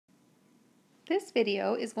This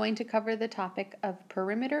video is going to cover the topic of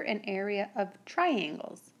perimeter and area of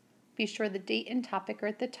triangles. Be sure the date and topic are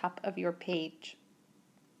at the top of your page.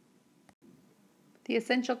 The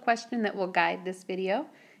essential question that will guide this video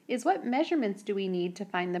is what measurements do we need to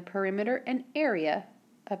find the perimeter and area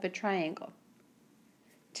of a triangle?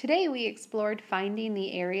 Today we explored finding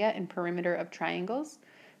the area and perimeter of triangles,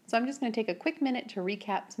 so I'm just going to take a quick minute to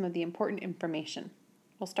recap some of the important information.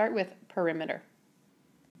 We'll start with perimeter.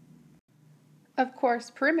 Of course,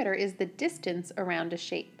 perimeter is the distance around a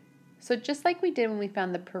shape. So just like we did when we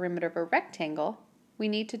found the perimeter of a rectangle, we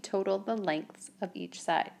need to total the lengths of each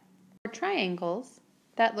side. For triangles,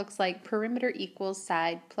 that looks like perimeter equals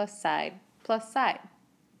side plus side plus side.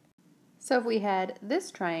 So if we had this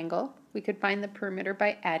triangle, we could find the perimeter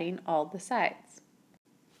by adding all the sides.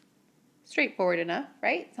 Straightforward enough,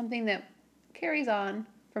 right? Something that carries on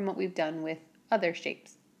from what we've done with other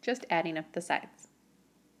shapes, just adding up the sides.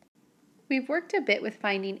 We've worked a bit with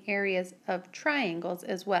finding areas of triangles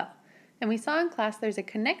as well, and we saw in class there's a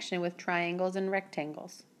connection with triangles and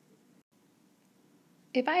rectangles.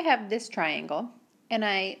 If I have this triangle and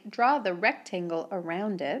I draw the rectangle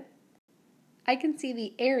around it, I can see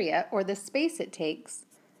the area, or the space it takes,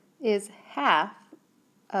 is half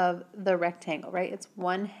of the rectangle, right? It's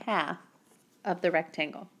 1/2 of the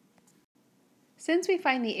rectangle. Since we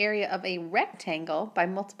find the area of a rectangle by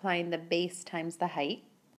multiplying the base times the height,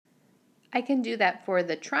 I can do that for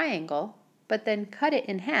the triangle, but then cut it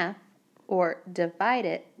in half or divide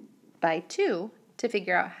it by 2 to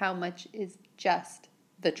figure out how much is just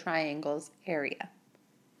the triangle's area.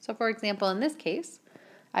 So for example, in this case,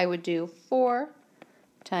 I would do 4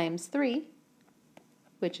 times 3,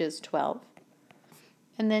 which is 12,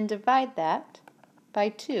 and then divide that by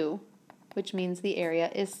 2, which means the area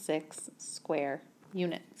is 6 square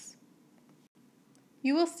units.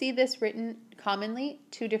 You will see this written commonly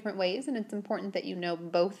 2 different ways, and it's important that you know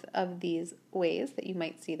both of these ways that you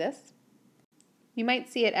might see this. You might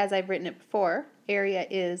see it as I've written it before. Area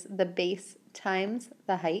is the base times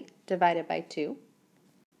the height divided by 2.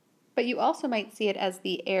 But you also might see it as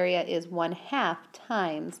the area is 1/2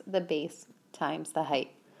 times the base times the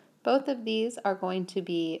height. Both of these are going to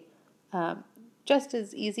be just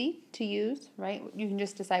as easy to use, right? You can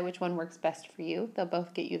just decide which one works best for you. They'll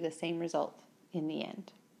both get you the same result in the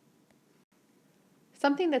end.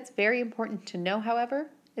 Something that's very important to know,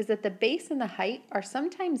 however, is that the base and the height are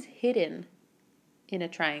sometimes hidden in a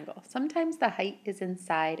triangle. Sometimes the height is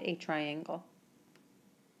inside a triangle.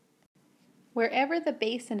 Wherever the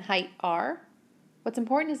base and height are, what's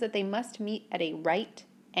important is that they must meet at a right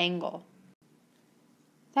angle.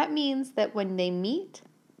 That means that when they meet,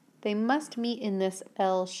 they must meet in this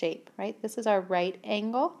L shape, right? This is our right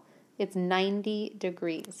angle. It's 90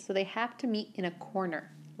 degrees, so they have to meet in a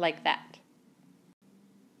corner like that.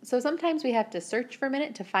 So sometimes we have to search for a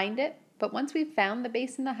minute to find it, but once we've found the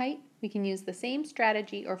base and the height, we can use the same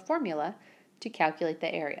strategy or formula to calculate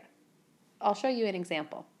the area. I'll show you an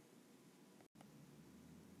example.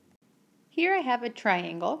 Here I have a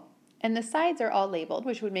triangle, and the sides are all labeled,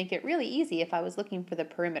 which would make it really easy if I was looking for the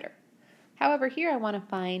perimeter. However, here I want to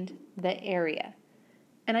find the area,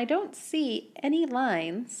 and I don't see any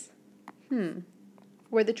lines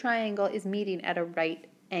where the triangle is meeting at a right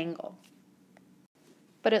angle.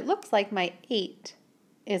 But it looks like my 8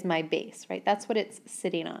 is my base, right? That's what it's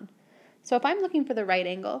sitting on. So if I'm looking for the right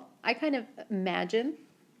angle, I kind of imagine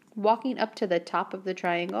walking up to the top of the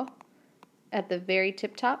triangle at the very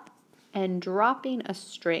tip top and dropping a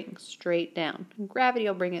string straight down. And gravity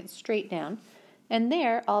will bring it straight down, and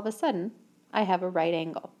there, all of a sudden, I have a right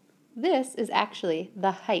angle. This is actually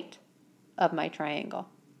the height of my triangle,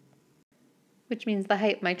 which means the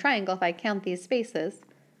height of my triangle, if I count these spaces,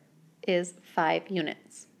 is 5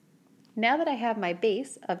 units. Now that I have my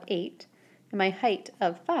base of 8 and my height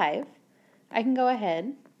of 5, I can go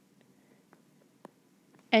ahead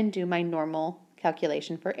and do my normal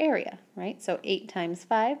calculation for area, right? So 8 times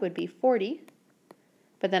 5 would be 40,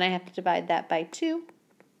 but then I have to divide that by 2,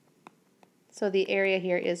 so the area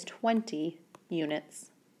here is 20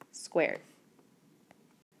 units squared.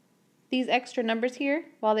 These extra numbers here,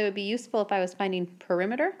 while they would be useful if I was finding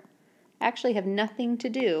perimeter, actually have nothing to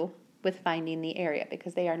do with finding the area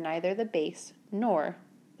because they are neither the base nor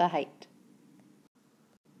the height.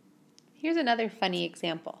 Here's another funny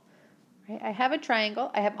example. Right? I have a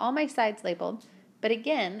triangle, I have all my sides labeled, but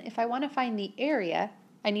again, if I want to find the area,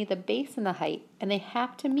 I need the base and the height, and they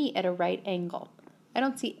have to meet at a right angle. I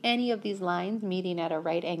don't see any of these lines meeting at a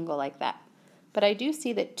right angle like that, but I do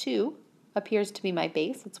see that 2 appears to be my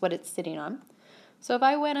base. It's what it's sitting on. So if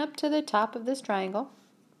I went up to the top of this triangle,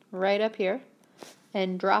 right up here,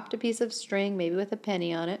 and dropped a piece of string, maybe with a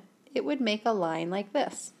penny on it, it would make a line like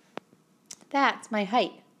this. That's my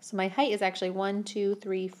height. So my height is actually 1, 2,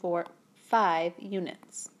 3, 4, 5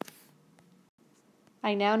 units.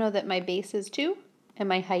 I now know that my base is 2 and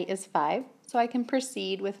my height is 5, so I can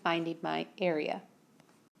proceed with finding my area.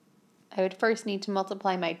 I would first need to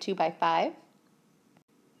multiply my 2 by 5.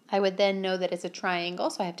 I would then know that it's a triangle,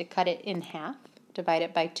 so I have to cut it in half, divide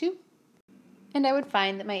it by 2, and I would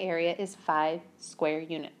find that my area is 5 square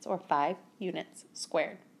units, or 5 units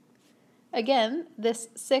squared. Again, this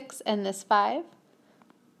 6 and this 5,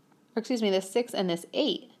 this 6 and this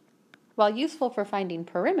 8, while useful for finding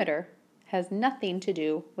perimeter, has nothing to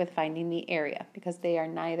do with finding the area because they are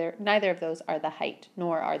neither of those are the height,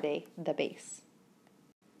 nor are they the base.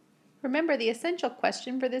 Remember, the essential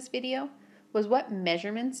question for this video was what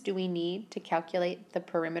measurements do we need to calculate the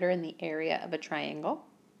perimeter and the area of a triangle?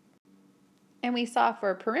 And we saw for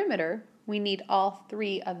a perimeter, we need all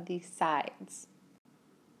 3 of these sides.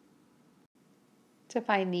 To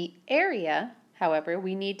find the area, however,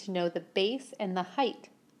 we need to know the base and the height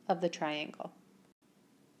of the triangle.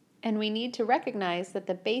 And we need to recognize that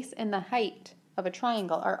the base and the height of a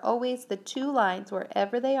triangle are always the 2 lines,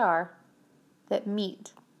 wherever they are, that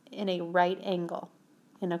meet in a right angle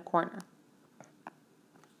in a corner.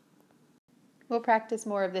 We'll practice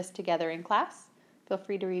more of this together in class. Feel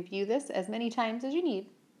free to review this as many times as you need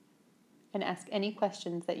and ask any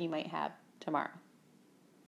questions that you might have tomorrow.